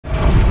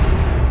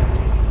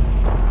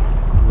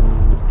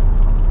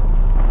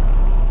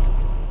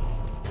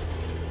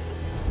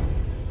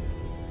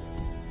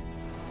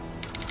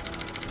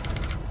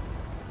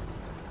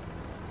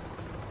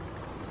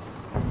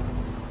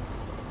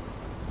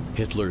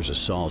Hitler's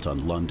assault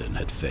on London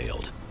had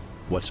failed.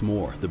 What's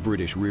more, the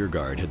British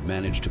rearguard had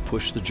managed to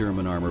push the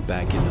German armor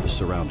back into the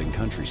surrounding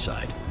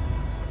countryside.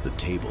 The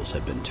tables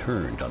had been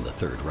turned on the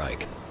Third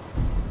Reich.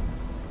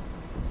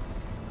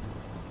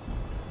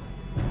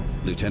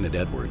 Lieutenant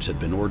Edwards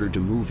had been ordered to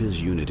move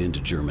his unit into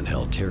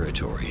German-held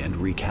territory and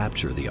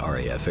recapture the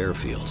RAF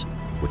airfields,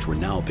 which were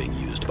now being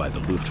used by the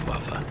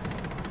Luftwaffe.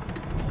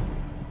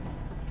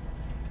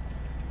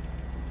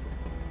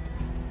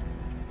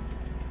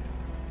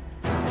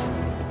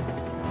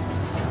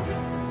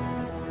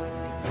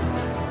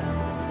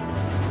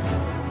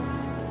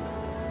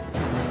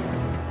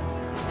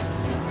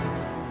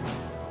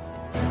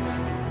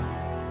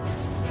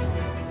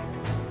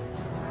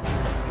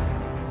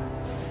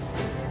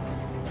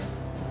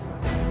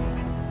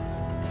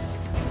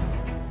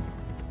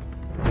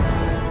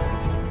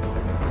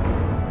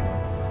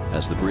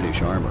 As the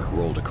British armor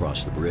rolled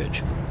across the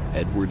bridge,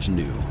 Edwards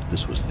knew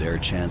this was their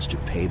chance to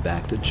pay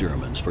back the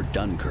Germans for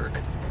Dunkirk,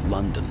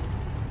 London,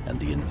 and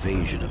the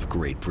invasion of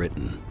Great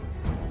Britain.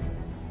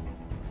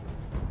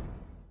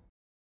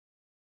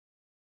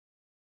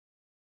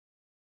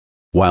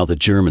 While the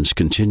Germans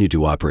continued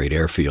to operate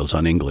airfields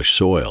on English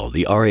soil,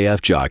 the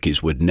RAF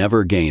jockeys would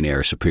never gain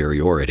air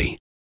superiority.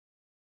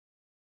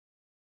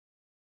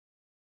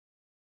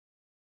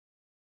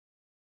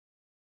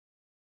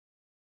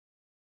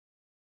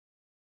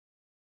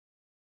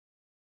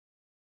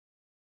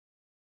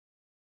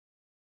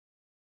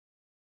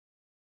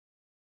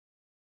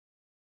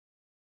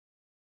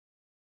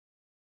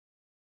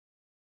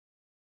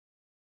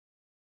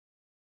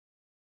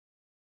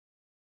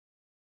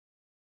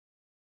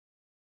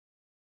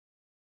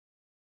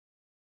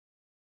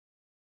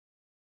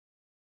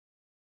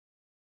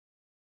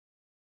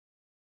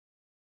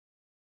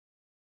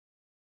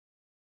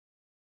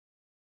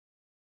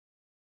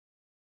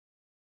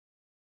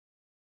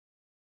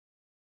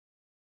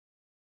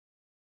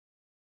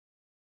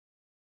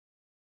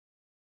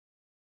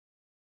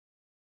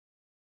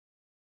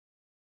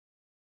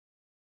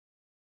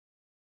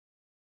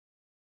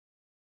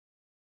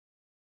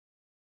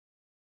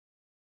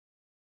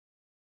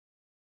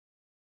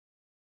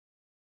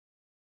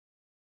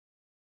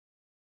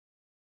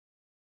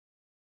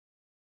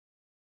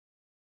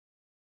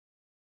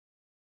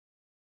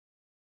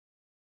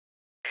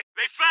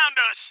 They found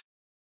us!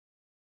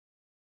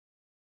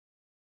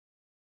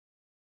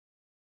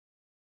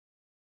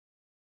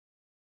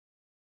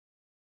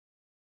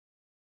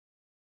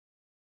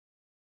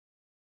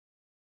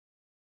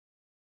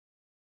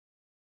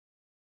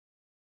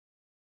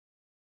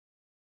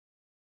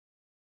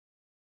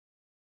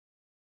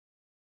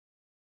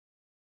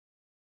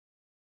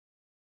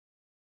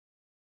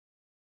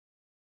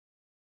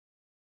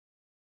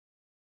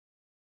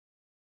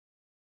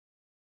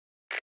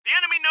 The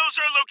enemy knows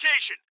our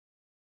location!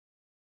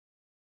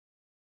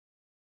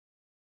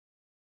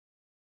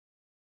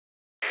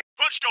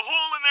 Punched a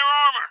hole in their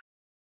armor!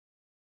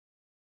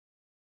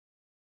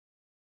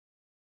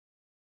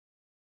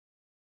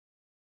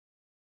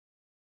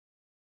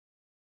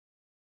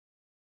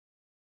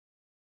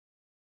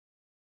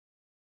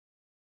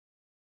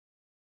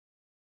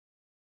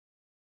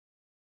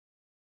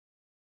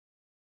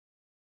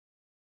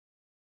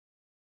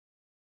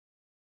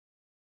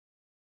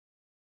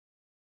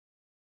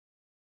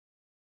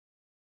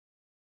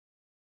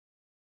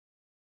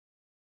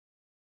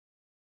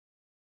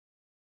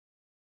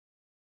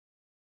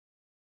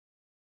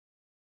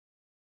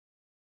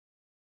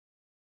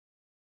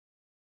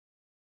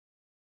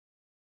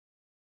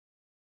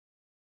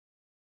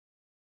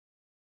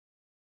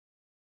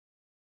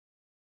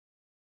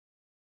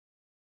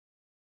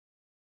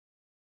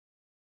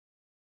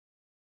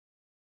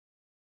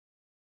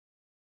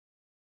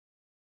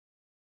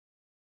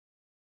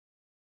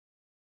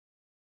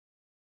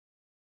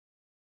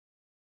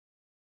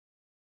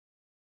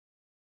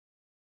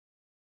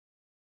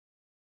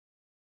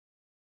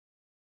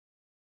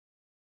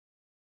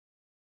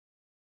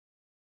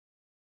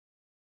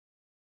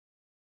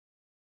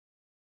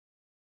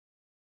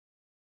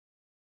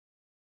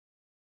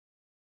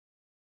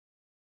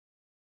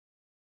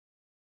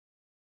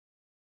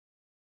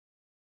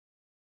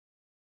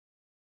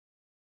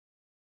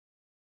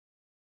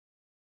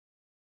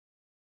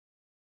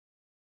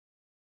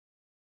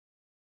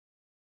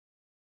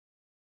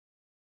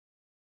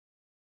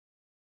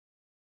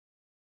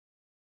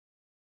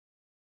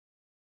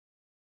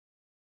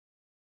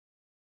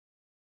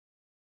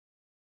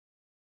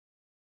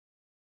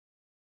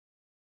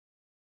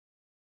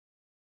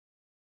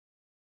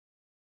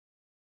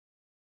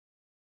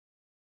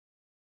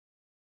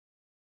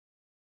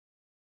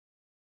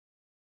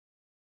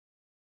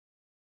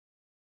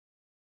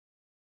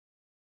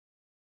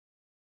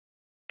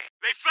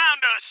 They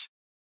found us!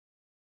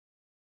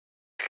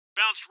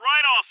 Bounced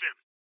right off him.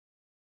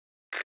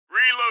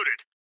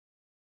 Reloaded.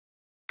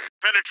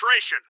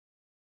 Penetration.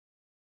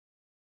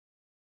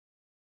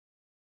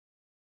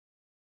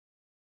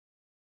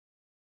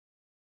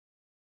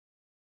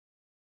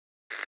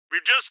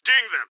 We've just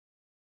dinged them.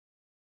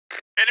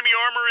 Enemy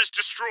armor is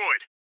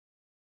destroyed.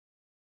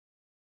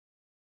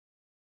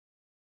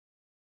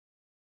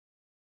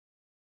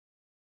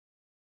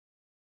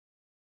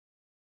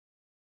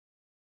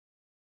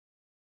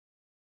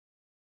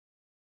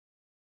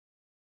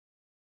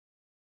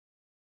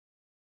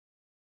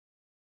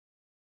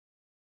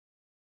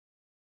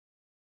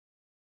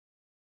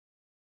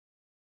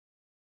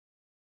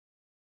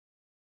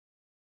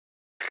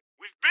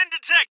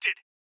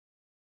 detected!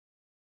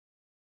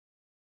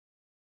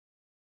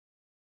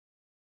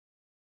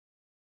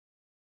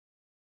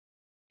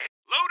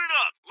 Load it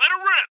up! Let her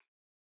rip!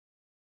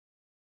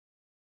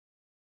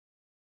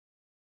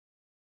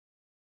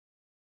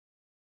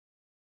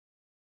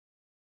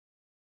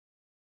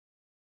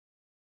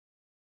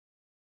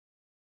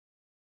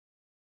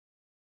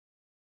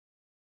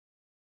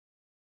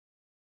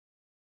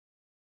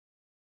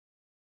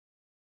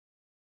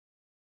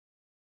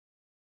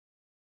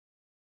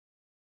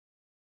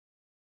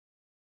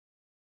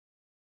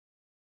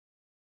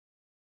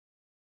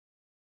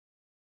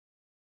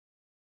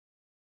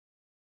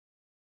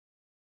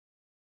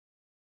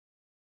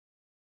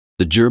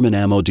 The German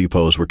ammo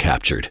depots were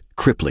captured,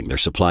 crippling their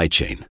supply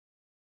chain.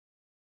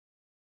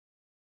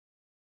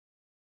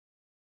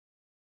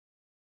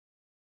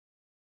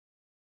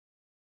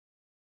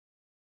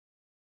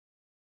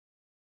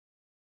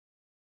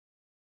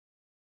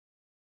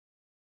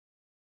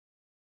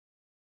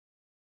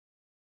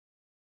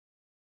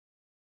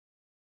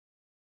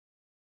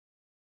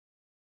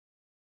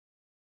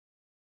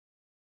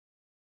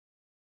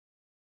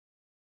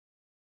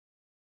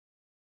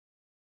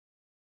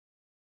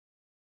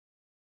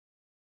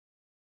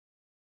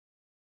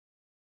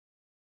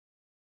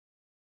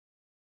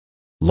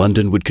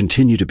 London would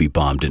continue to be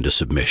bombed into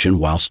submission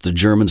whilst the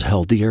Germans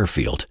held the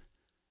airfield.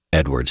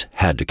 Edwards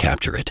had to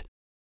capture it.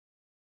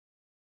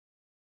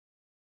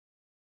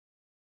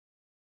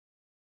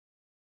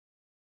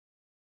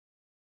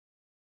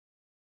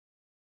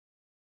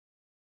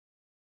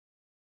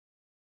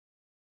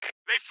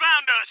 They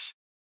found us!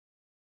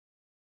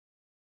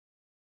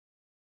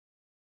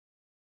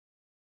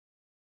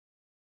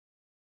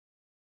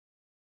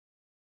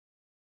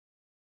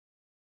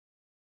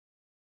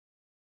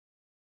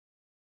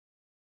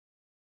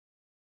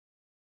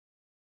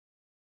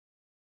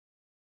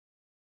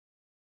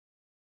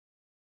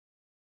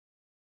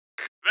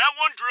 That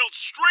one drilled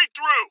straight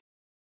through!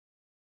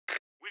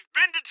 We've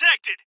been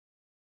detected!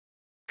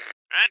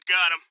 That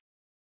got him.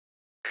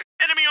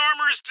 Enemy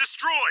armor is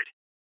destroyed!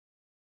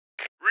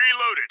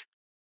 Reloaded.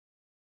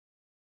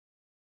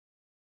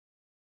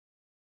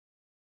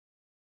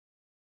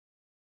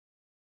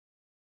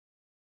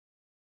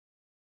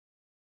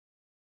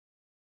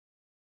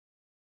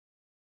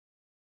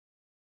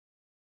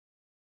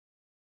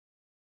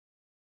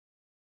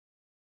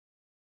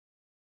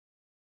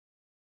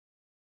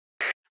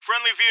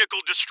 Friendly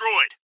vehicle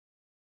destroyed.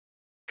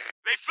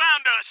 They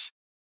found us!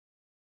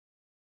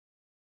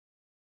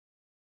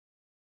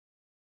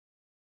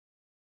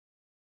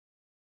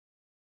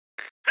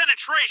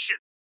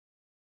 Penetration!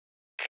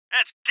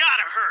 That's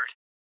gotta hurt!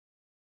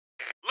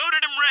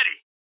 Loaded and ready!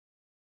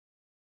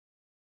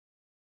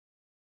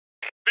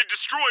 They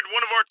destroyed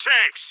one of our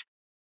tanks!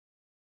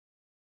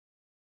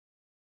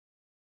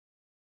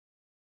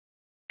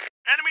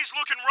 Enemies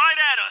looking right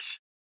at us!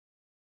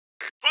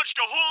 Punched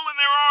a hole in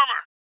their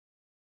armor!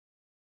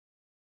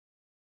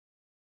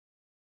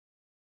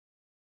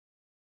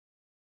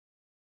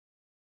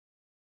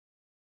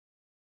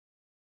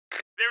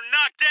 They're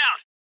knocked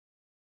out!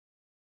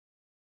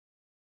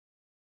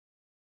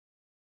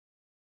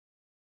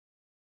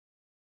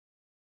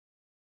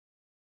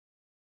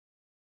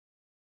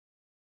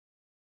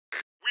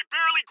 We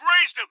barely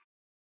grazed them!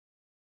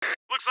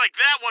 Looks like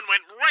that one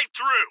went right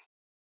through!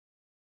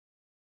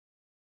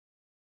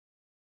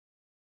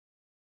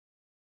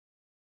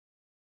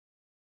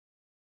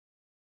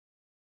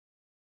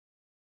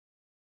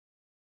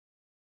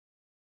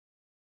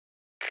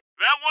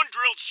 That one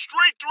drilled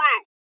straight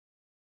through!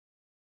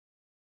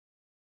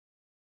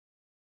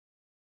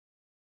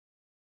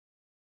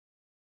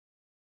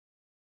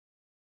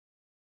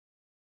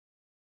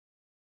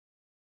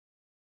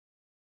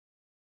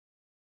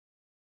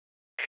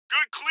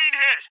 Good clean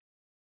hit!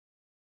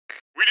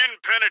 We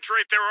didn't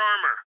penetrate their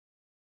armor.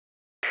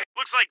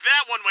 Looks like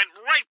that one went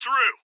right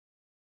through!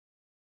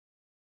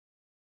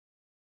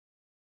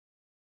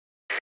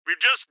 We've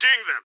just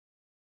dinged them.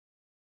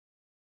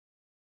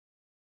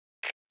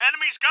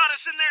 Enemies got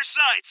us in their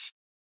sights!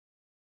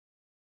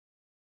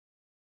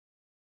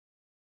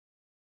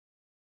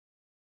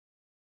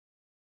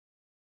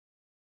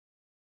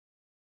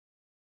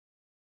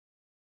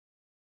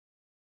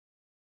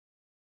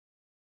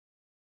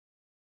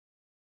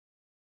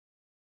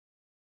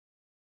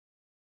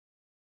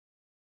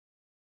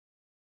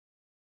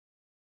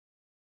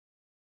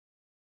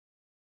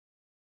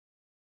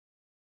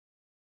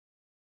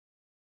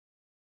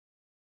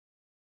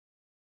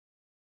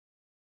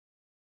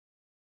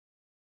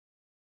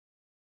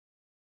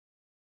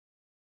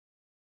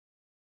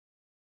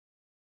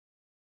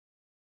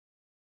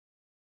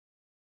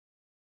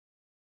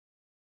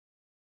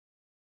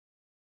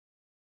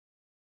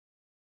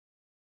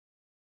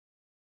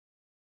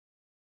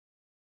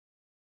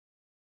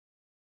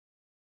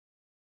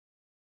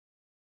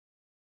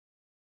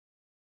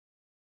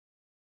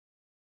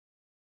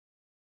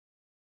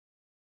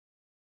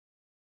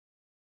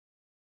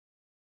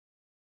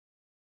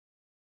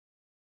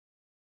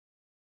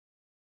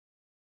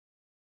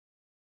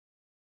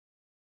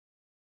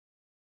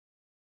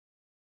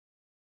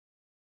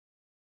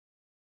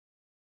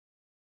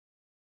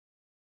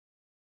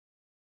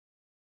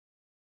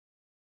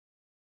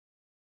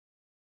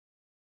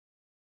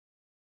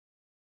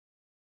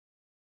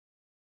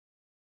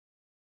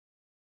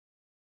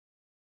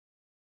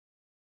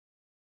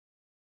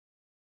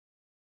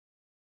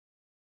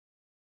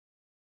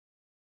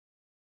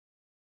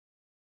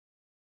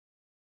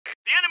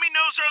 enemy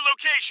knows our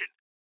location.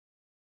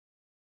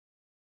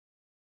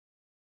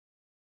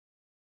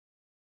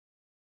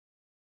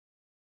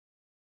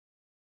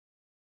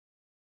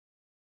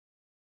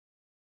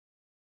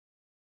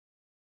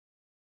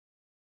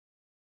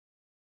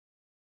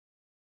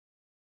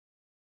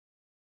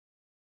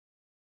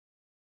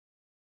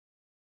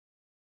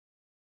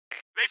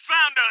 They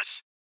found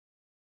us!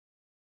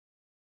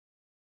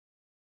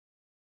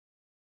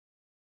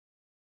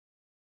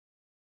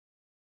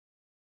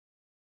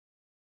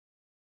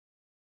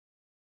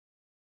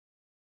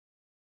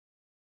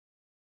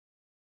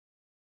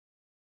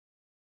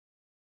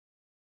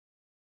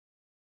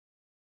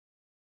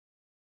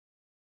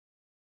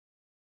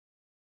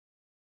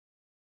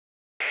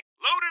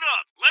 Load it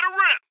up! Let her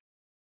rip!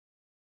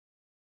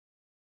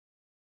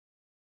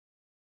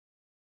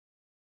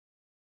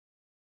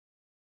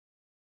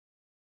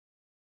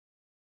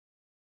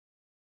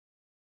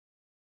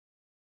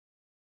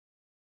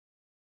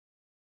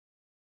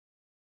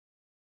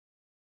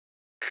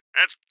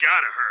 That's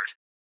gotta hurt.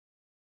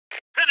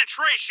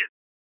 Penetration!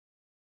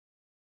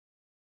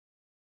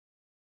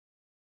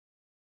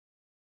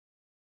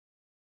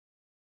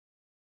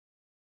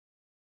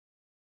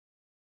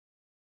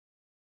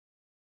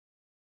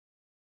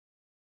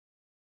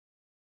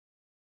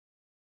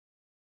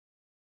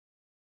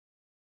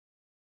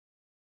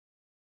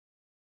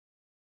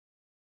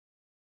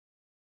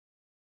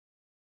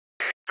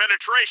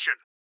 Penetration!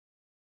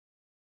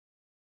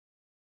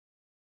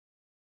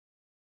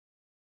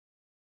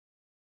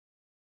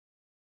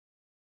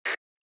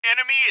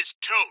 Enemy is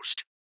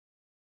toast.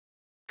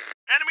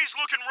 Enemy's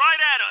looking right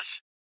at us.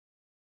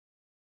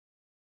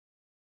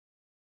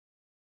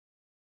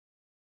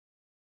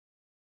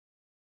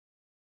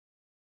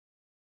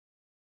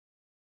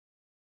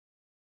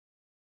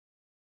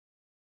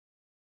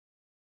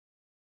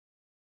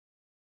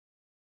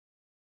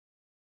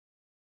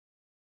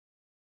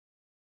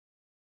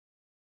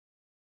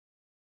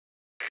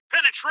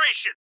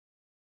 Penetration!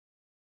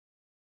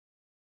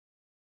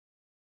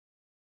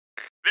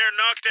 They're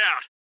knocked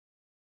out.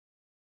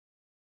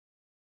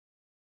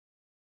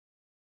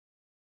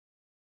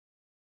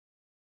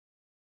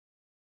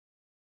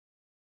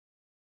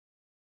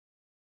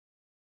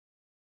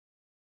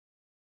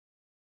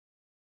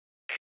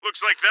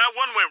 Looks like that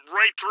one went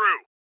right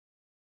through.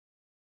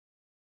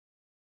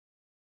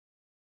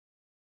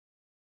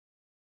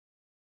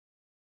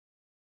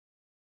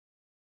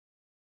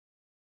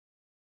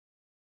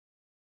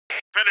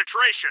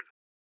 Penetration!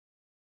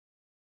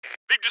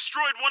 They've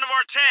destroyed one of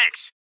our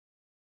tanks.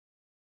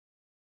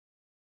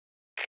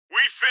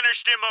 We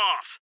finished him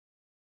off.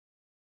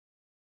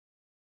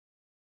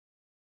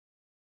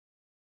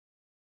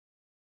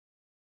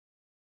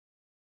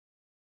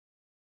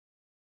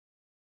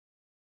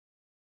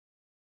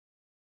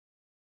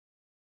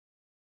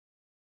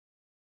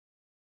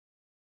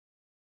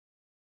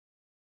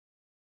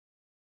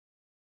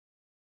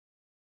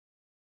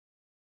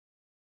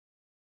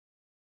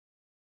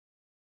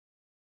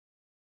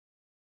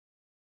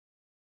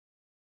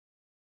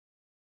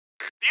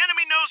 The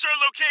enemy knows our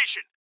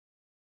location.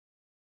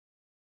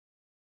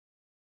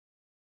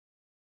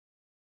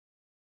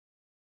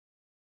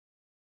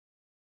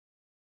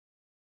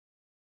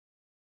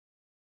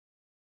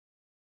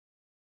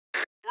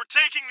 We're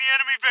taking the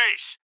enemy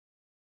base.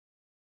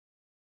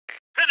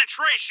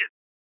 Penetration!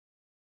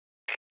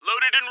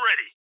 Loaded and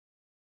ready.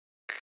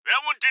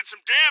 That one did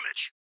some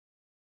damage.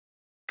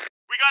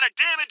 We got a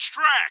damaged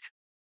track.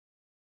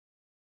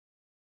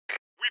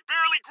 We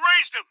barely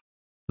grazed him.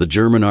 The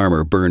German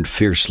armor burned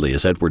fiercely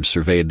as Edward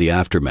surveyed the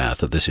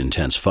aftermath of this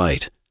intense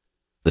fight.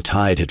 The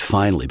tide had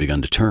finally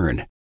begun to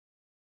turn.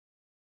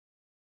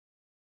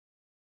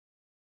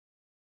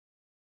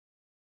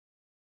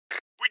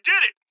 We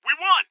did it! We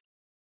won!